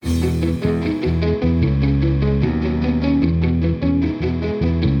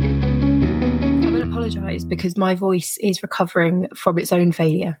because my voice is recovering from its own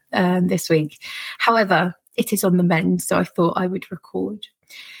failure this week. However, it is on the mend, so I thought I would record.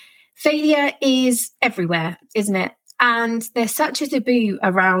 Failure is everywhere, isn't it? And there's such a taboo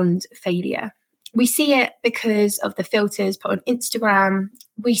around failure. We see it because of the filters put on Instagram.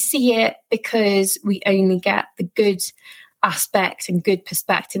 We see it because we only get the good aspect and good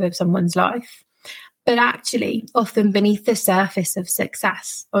perspective of someone's life. But actually, often beneath the surface of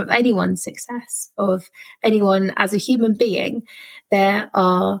success, of anyone's success, of anyone as a human being, there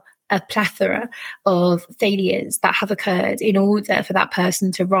are a plethora of failures that have occurred in order for that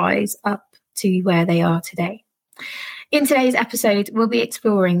person to rise up to where they are today. In today's episode, we'll be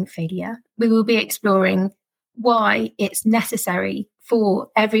exploring failure. We will be exploring why it's necessary for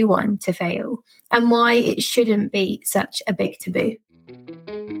everyone to fail and why it shouldn't be such a big taboo.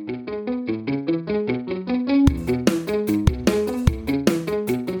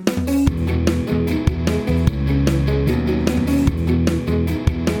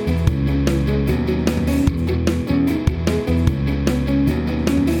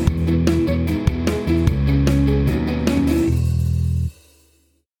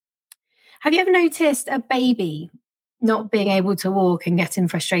 Have you ever noticed a baby not being able to walk and getting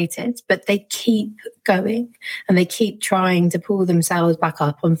frustrated, but they keep going and they keep trying to pull themselves back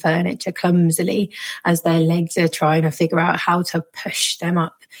up on furniture clumsily as their legs are trying to figure out how to push them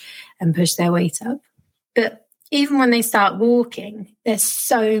up and push their weight up? But even when they start walking, there's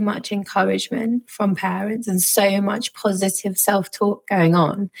so much encouragement from parents and so much positive self-talk going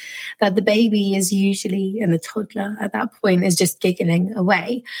on that the baby is usually, and the toddler at that point is just giggling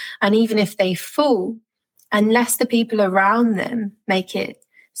away. And even if they fall, unless the people around them make it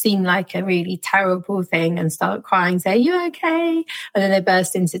seem like a really terrible thing and start crying, say, "Are you okay?" And then they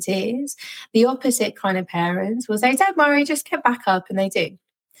burst into tears, the opposite kind of parents will say, "Don't worry, just get back up," and they do.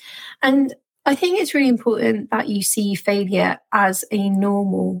 And I think it's really important that you see failure as a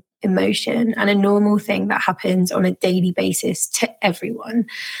normal emotion and a normal thing that happens on a daily basis to everyone.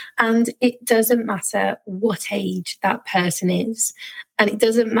 And it doesn't matter what age that person is, and it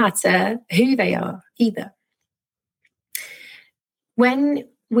doesn't matter who they are either. When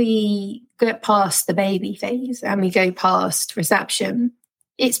we get past the baby phase and we go past reception,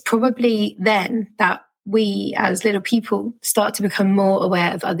 it's probably then that we as little people start to become more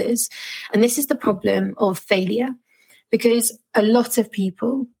aware of others. And this is the problem of failure, because a lot of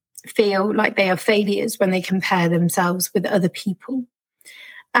people feel like they are failures when they compare themselves with other people.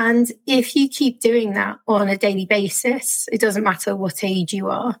 And if you keep doing that on a daily basis, it doesn't matter what age you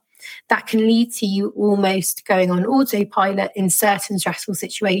are, that can lead to you almost going on autopilot in certain stressful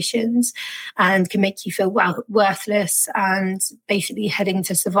situations and can make you feel worthless and basically heading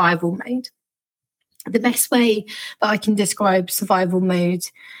to survival mode. The best way that I can describe survival mode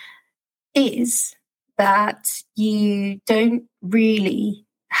is that you don't really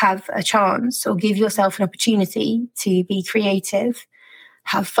have a chance or give yourself an opportunity to be creative,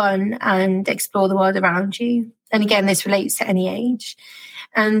 have fun, and explore the world around you. And again, this relates to any age.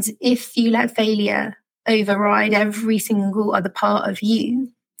 And if you let failure override every single other part of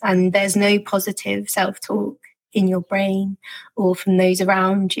you, and there's no positive self-talk in your brain or from those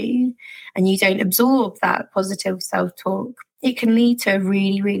around you, and you don't absorb that positive self-talk, it can lead to a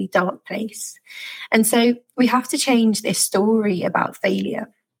really, really dark place. And so we have to change this story about failure.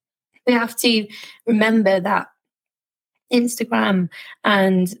 We have to remember that Instagram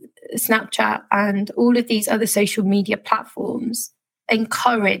and Snapchat and all of these other social media platforms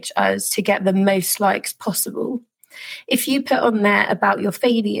encourage us to get the most likes possible. If you put on there about your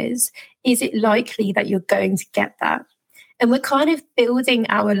failures, is it likely that you're going to get that? And we're kind of building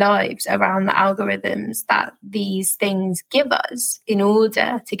our lives around the algorithms that these things give us in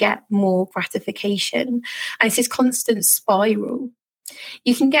order to get more gratification. And it's this constant spiral.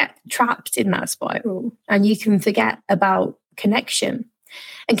 You can get trapped in that spiral and you can forget about connection.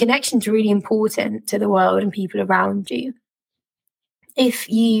 And connection is really important to the world and people around you. If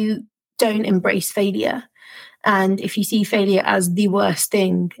you don't embrace failure, and if you see failure as the worst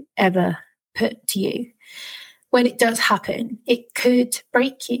thing ever put to you, when it does happen, it could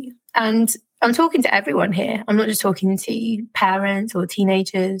break you. And I'm talking to everyone here. I'm not just talking to parents or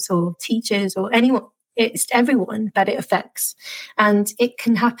teenagers or teachers or anyone. It's everyone that it affects. And it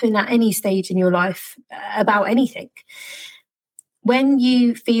can happen at any stage in your life about anything. When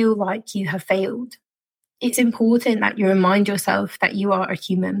you feel like you have failed, it's important that you remind yourself that you are a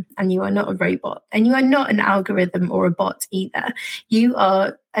human and you are not a robot, and you are not an algorithm or a bot either. You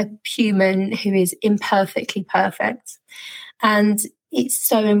are a human who is imperfectly perfect. And it's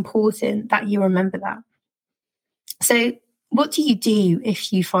so important that you remember that. So what do you do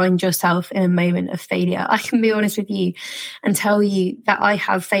if you find yourself in a moment of failure? I can be honest with you and tell you that I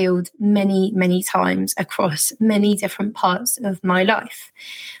have failed many, many times across many different parts of my life.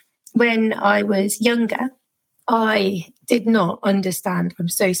 When I was younger, I did not understand. I'm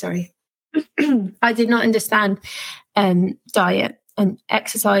so sorry. I did not understand diet and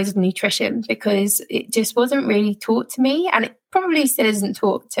exercise and nutrition because it just wasn't really taught to me, and it probably still isn't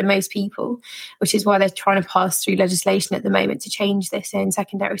taught to most people, which is why they're trying to pass through legislation at the moment to change this in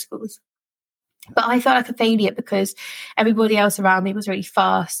secondary schools. But I felt like a failure because everybody else around me was really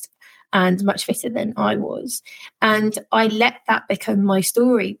fast and much fitter than I was. And I let that become my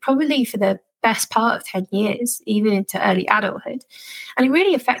story, probably for the best part of 10 years, even into early adulthood. And it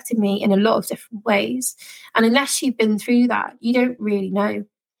really affected me in a lot of different ways. And unless you've been through that, you don't really know.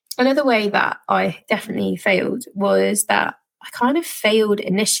 Another way that I definitely failed was that I kind of failed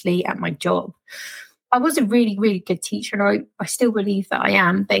initially at my job. I was a really, really good teacher, and I still believe that I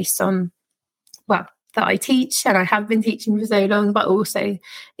am, based on, well, that I teach and I have been teaching for so long, but also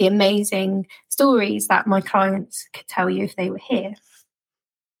the amazing stories that my clients could tell you if they were here.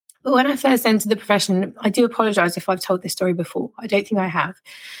 But when I first entered the profession, I do apologise if I've told this story before. I don't think I have.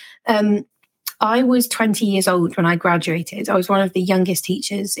 I was 20 years old when I graduated. I was one of the youngest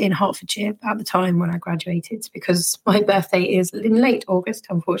teachers in Hertfordshire at the time when I graduated, because my birthday is in late August,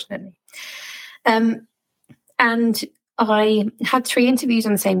 unfortunately. And I had 3 interviews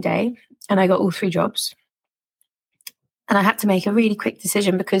on the same day, and I got all 3 jobs. And I had to make a really quick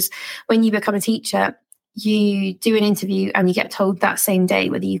decision, because when you become a teacher, you do an interview and you get told that same day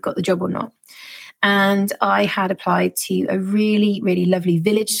whether you've got the job or not. And I had applied to a really, really lovely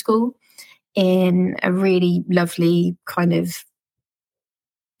village school in a really lovely kind of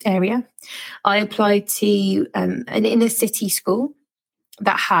area. I applied to an inner city school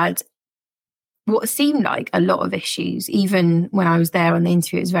that had what seemed like a lot of issues. Even when I was there on the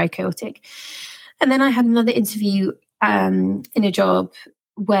interview, it was very chaotic. And then I had another interview in a job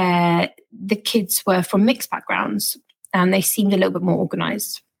where the kids were from mixed backgrounds and they seemed a little bit more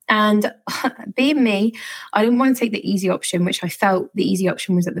organised. And being me, I didn't want to take the easy option, which I felt the easy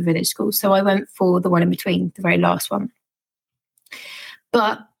option was at the village school. So I went for the one in between, the very last one.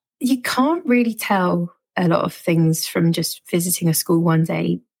 But you can't really tell a lot of things from just visiting a school one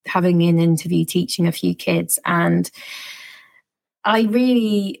day, having an interview, teaching a few kids. And I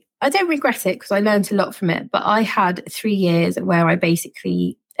don't regret it because I learned a lot from it. But I had 3 years where I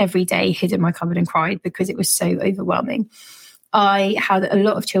basically every day hid in my cupboard and cried because it was so overwhelming. I had a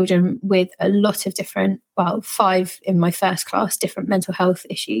lot of children with a lot of different, 5 in my first class, different mental health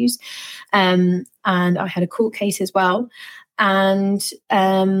issues. And I had a court case as well. And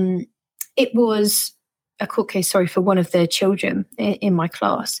it was a court case, for one of the children in my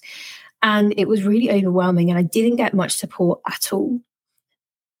class. And it was really overwhelming, and I didn't get much support at all.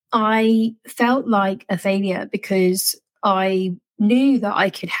 I felt like a failure because I knew that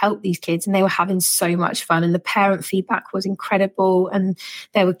I could help these kids and they were having so much fun, and the parent feedback was incredible. And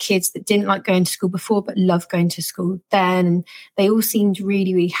there were kids that didn't like going to school before but loved going to school then, and they all seemed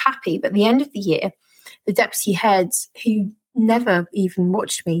really, really happy. But at the end of the year, the deputy heads, who never even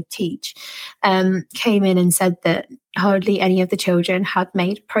watched me teach, came in and said that hardly any of the children had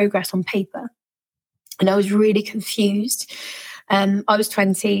made progress on paper. And I was really confused. I was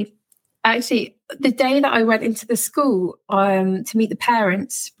 20. Actually, the day that I went into the school to meet the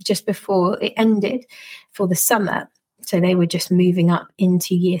parents just before it ended for the summer, so they were just moving up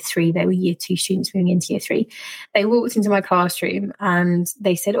into year 3. They were year 2 students moving into year 3. They walked into my classroom and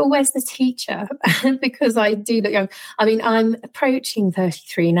they said, "Oh, where's the teacher?" Because I do look young. I mean, I'm approaching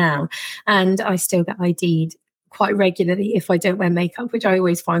 33 now, and I still get ID'd quite regularly if I don't wear makeup, which I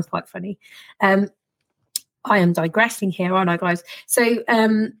always find quite funny. I am digressing here, aren't I, guys? So,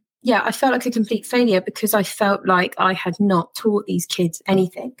 I felt like a complete failure because I felt like I had not taught these kids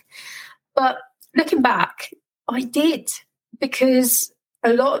anything. But looking back, I did, because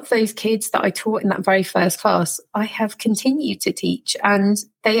a lot of those kids that I taught in that very first class, I have continued to teach, and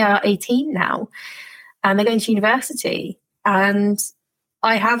they are 18 now and they're going to university. And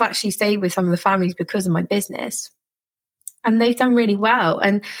I have actually stayed with some of the families because of my business. And they've done really well.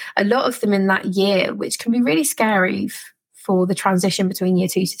 And a lot of them in that year, which can be really scary for the transition between year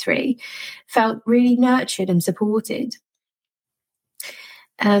 2 to 3, felt really nurtured and supported.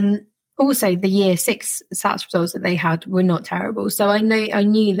 Also, the year 6 SATs results that they had were not terrible. So I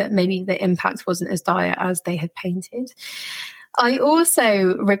knew that maybe the impact wasn't as dire as they had painted. I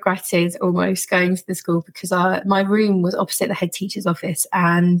also regretted almost going to the school because my room was opposite the head teacher's office,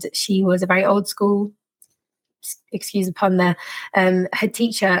 and she was a very old school, excuse the pun there, head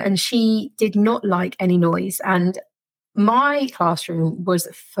teacher, and she did not like any noise. And my classroom was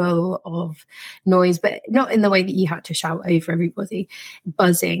full of noise, but not in the way that you had to shout over everybody,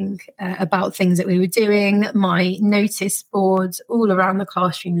 buzzing about things that we were doing. My notice boards all around the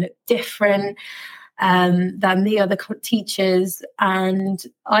classroom looked different than the other teachers. And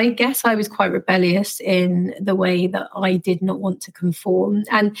I guess I was quite rebellious in the way that I did not want to conform.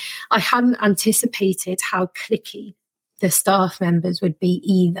 And I hadn't anticipated how cliquey the staff members would be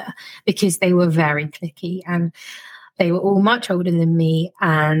either, because they were very cliquey and they were all much older than me,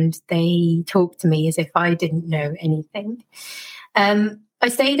 and they talked to me as if I didn't know anything. I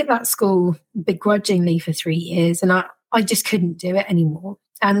stayed at that school begrudgingly for 3 years, and I just couldn't do it anymore.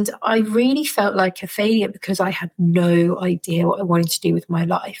 And I really felt like a failure because I had no idea what I wanted to do with my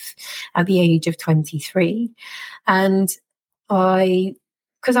life at the age of 23. And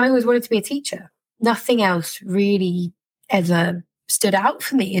because I always wanted to be a teacher, nothing else really ever stood out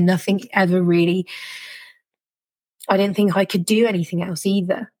for me, and nothing ever really, I didn't think I could do anything else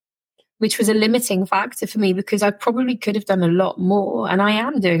either, which was a limiting factor for me because I probably could have done a lot more, and I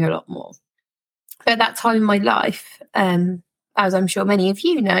am doing a lot more. But at that time in my life, as I'm sure many of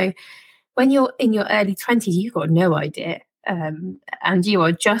you know, when you're in your early 20s, you've got no idea, and you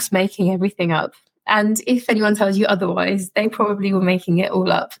are just making everything up. And if anyone tells you otherwise, they probably were making it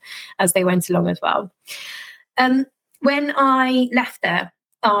all up as they went along as well. When I left there,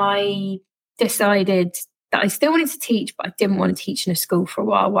 I decided that I still wanted to teach, but I didn't want to teach in a school for a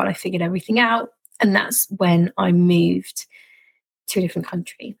while I figured everything out. And that's when I moved to a different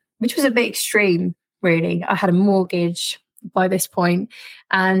country, which was a bit extreme, really. I had a mortgage by this point,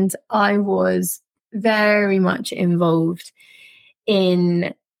 and I was very much involved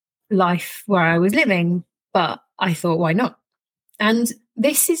in life where I was living, but I thought, why not? And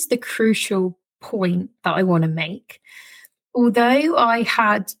this is the crucial point that I want to make. Although I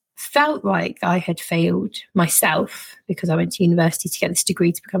had felt like I had failed myself because I went to university to get this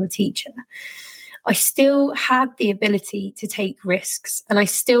degree to become a teacher, I still had the ability to take risks, and I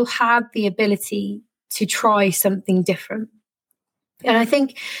still had the ability to try something different. And I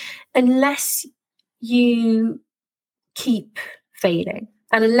think unless you keep failing,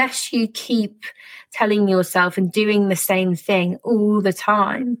 and unless you keep telling yourself and doing the same thing all the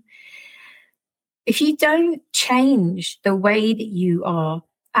time, if you don't change the way that you are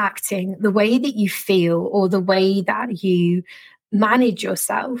acting, the way that you feel, or the way that you manage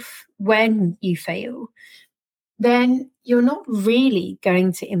yourself when you fail, then you're not really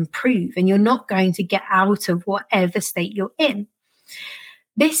going to improve, and you're not going to get out of whatever state you're in.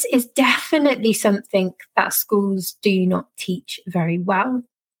 This is definitely something that schools do not teach very well.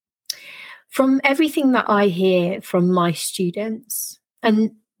 From everything that I hear from my students,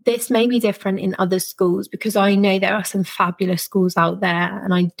 and this may be different in other schools because I know there are some fabulous schools out there,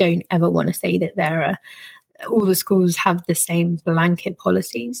 and I don't ever want to say that all the schools have the same blanket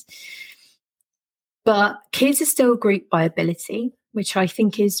policies. But kids are still grouped by ability, which I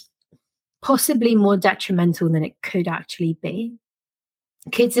think is possibly more detrimental than it could actually be.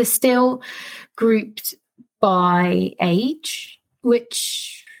 Kids are still grouped by age,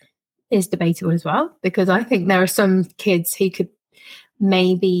 which is debatable as well, because I think there are some kids who could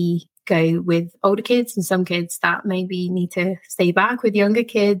maybe go with older kids, and some kids that maybe need to stay back with younger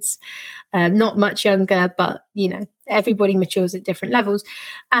kids, not much younger, but everybody matures at different levels.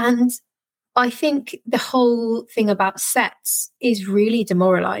 And I think the whole thing about sets is really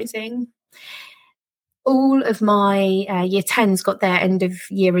demoralizing. All of my year 10s got their end of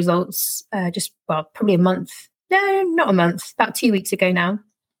year results probably about 2 weeks ago now.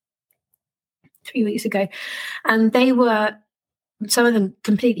 3 weeks ago. And they were, some of them,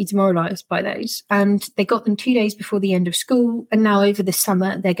 completely demoralized by those. And they got them 2 days before the end of school. And now over the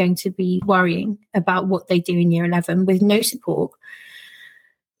summer, they're going to be worrying about what they do in year 11 with no support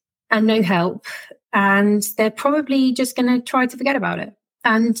and no help. And they're probably just going to try to forget about it.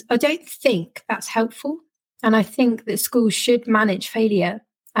 And I don't think that's helpful. And I think that schools should manage failure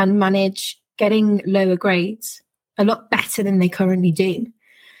and manage getting lower grades a lot better than they currently do.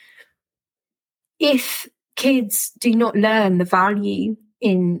 If kids do not learn the value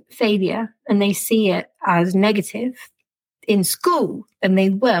in failure and they see it as negative in school, then they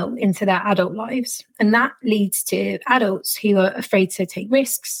will into their adult lives. And that leads to adults who are afraid to take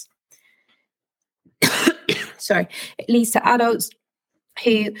risks. Sorry, it leads to adults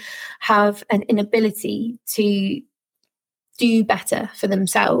who have an inability to do better for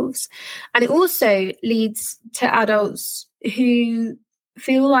themselves. And it also leads to adults who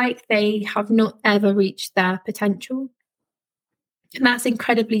feel like they have not ever reached their potential. And that's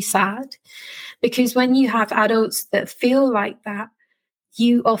incredibly sad, because when you have adults that feel like that,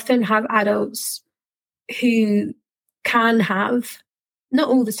 you often have adults who can have, not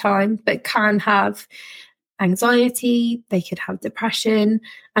all the time, but can have anxiety, they could have depression,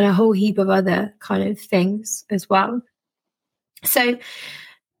 and a whole heap of other kind of things as well. So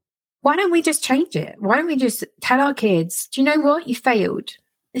why don't we just change it? Why don't we just tell our kids, do you know what? You failed.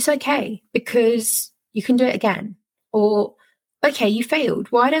 It's okay, because you can do it again. Or, okay, you failed.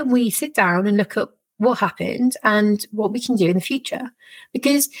 Why don't we sit down and look at what happened and what we can do in the future?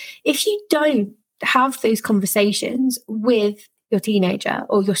 Because if you don't have those conversations with your teenager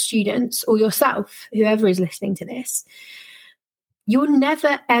or your students or yourself, whoever is listening to this, you're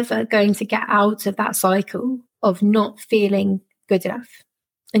never, ever going to get out of that cycle of not feeling good enough.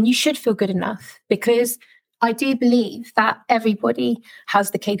 And you should feel good enough, because I do believe that everybody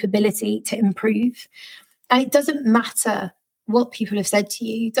has the capability to improve. And it doesn't matter what people have said to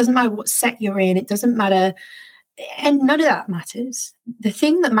you. It doesn't matter what set you're in. It doesn't matter. And none of that matters. The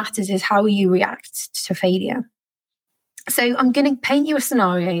thing that matters is how you react to failure. So I'm going to paint you a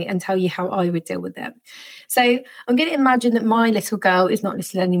scenario and tell you how I would deal with it. So I'm going to imagine that my little girl is not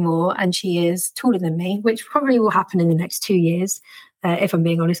little anymore and she is taller than me, which probably will happen in the next 2 years, if I'm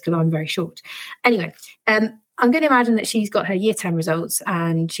being honest, because I'm very short. Anyway, I'm going to imagine that she's got her year 10 results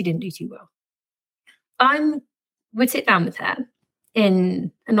and she didn't do too well. I would sit down with her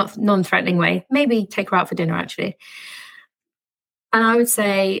in a non-threatening way, maybe take her out for dinner actually. And I would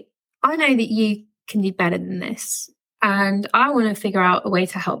say, I know that you can do better than this. And I want to figure out a way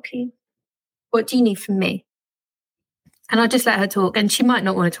to help you. What do you need from me? And I'll just let her talk. And she might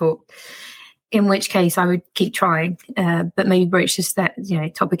not want to talk, in which case I would keep trying, but maybe broach this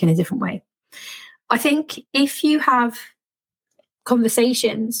topic in a different way. I think if you have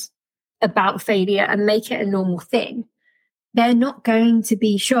conversations about failure and make it a normal thing, they're not going to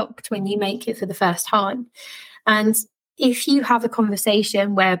be shocked when you make it for the first time. And if you have a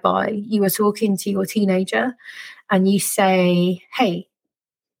conversation whereby you are talking to your teenager and you say, hey,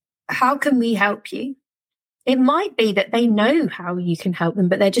 how can we help you? It might be that they know how you can help them,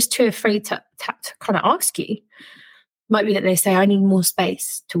 but they're just too afraid to kind of ask you. It might be that they say, I need more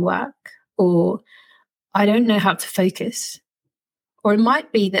space to work, or I don't know how to focus. Or it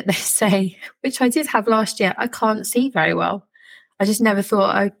might be that they say, which I did have last year, I can't see very well. I just never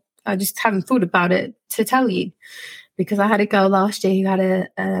thought, I just haven't thought about it to tell you. Because I had a girl last year who had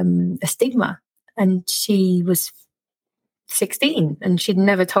a stigma, and she was 16 and she'd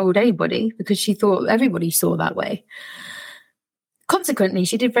never told anybody because she thought everybody saw that way. Consequently,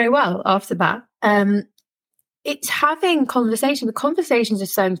 she did very well after that. It's having conversation. The conversations are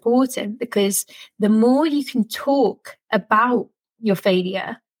so important, because the more you can talk about your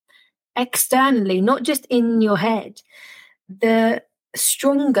failure externally, not just in your head, the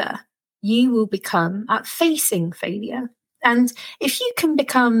stronger you will become at facing failure. And if you can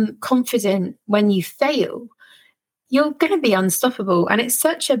become confident when you fail, you're going to be unstoppable. And it's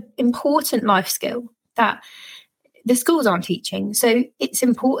such an important life skill that the schools aren't teaching. So it's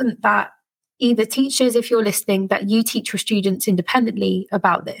important that either teachers, if you're listening, that you teach your students independently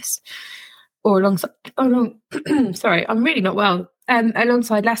about this, or sorry, I'm really not well,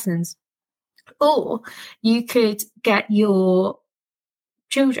 alongside lessons. Or you could get your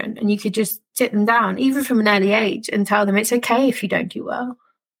children and you could just sit them down, even from an early age, and tell them it's okay if you don't do well.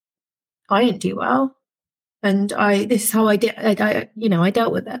 I didn't do well. And this is how I did. I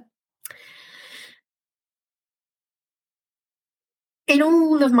dealt with it. In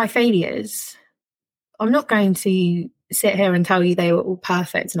all of my failures, I'm not going to sit here and tell you they were all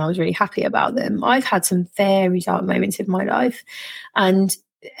perfect and I was really happy about them. I've had some very dark moments in my life, and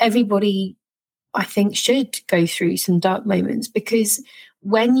everybody, I think, should go through some dark moments, because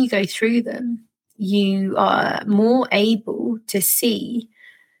when you go through them, you are more able to see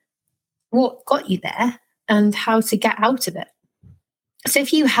what got you there and how to get out of it. So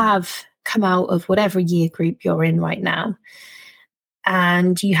if you have come out of whatever year group you're in right now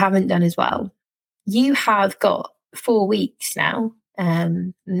and you haven't done as well, you have got 4 weeks now.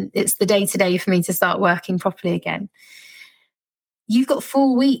 It's the day today for me to start working properly again. You've got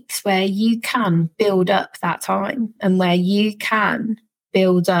 4 weeks where you can build up that time and where you can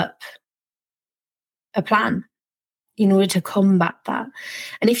build up a plan in order to combat that.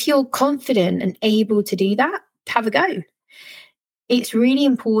 And if you're confident and able to do that, have a go. It's really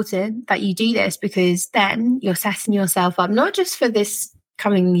important that you do this, because then you're setting yourself up, not just for this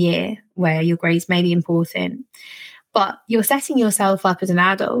coming year where your grades may be important, but you're setting yourself up as an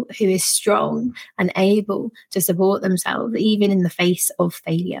adult who is strong and able to support themselves even in the face of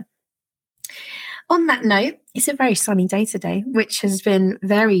failure. On that note, it's a very sunny day today, which has been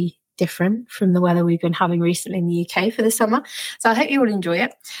very different from the weather we've been having recently in the UK for the summer. So I hope you will enjoy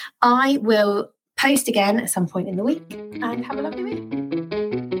it. I will post again at some point in the week, and have a lovely week.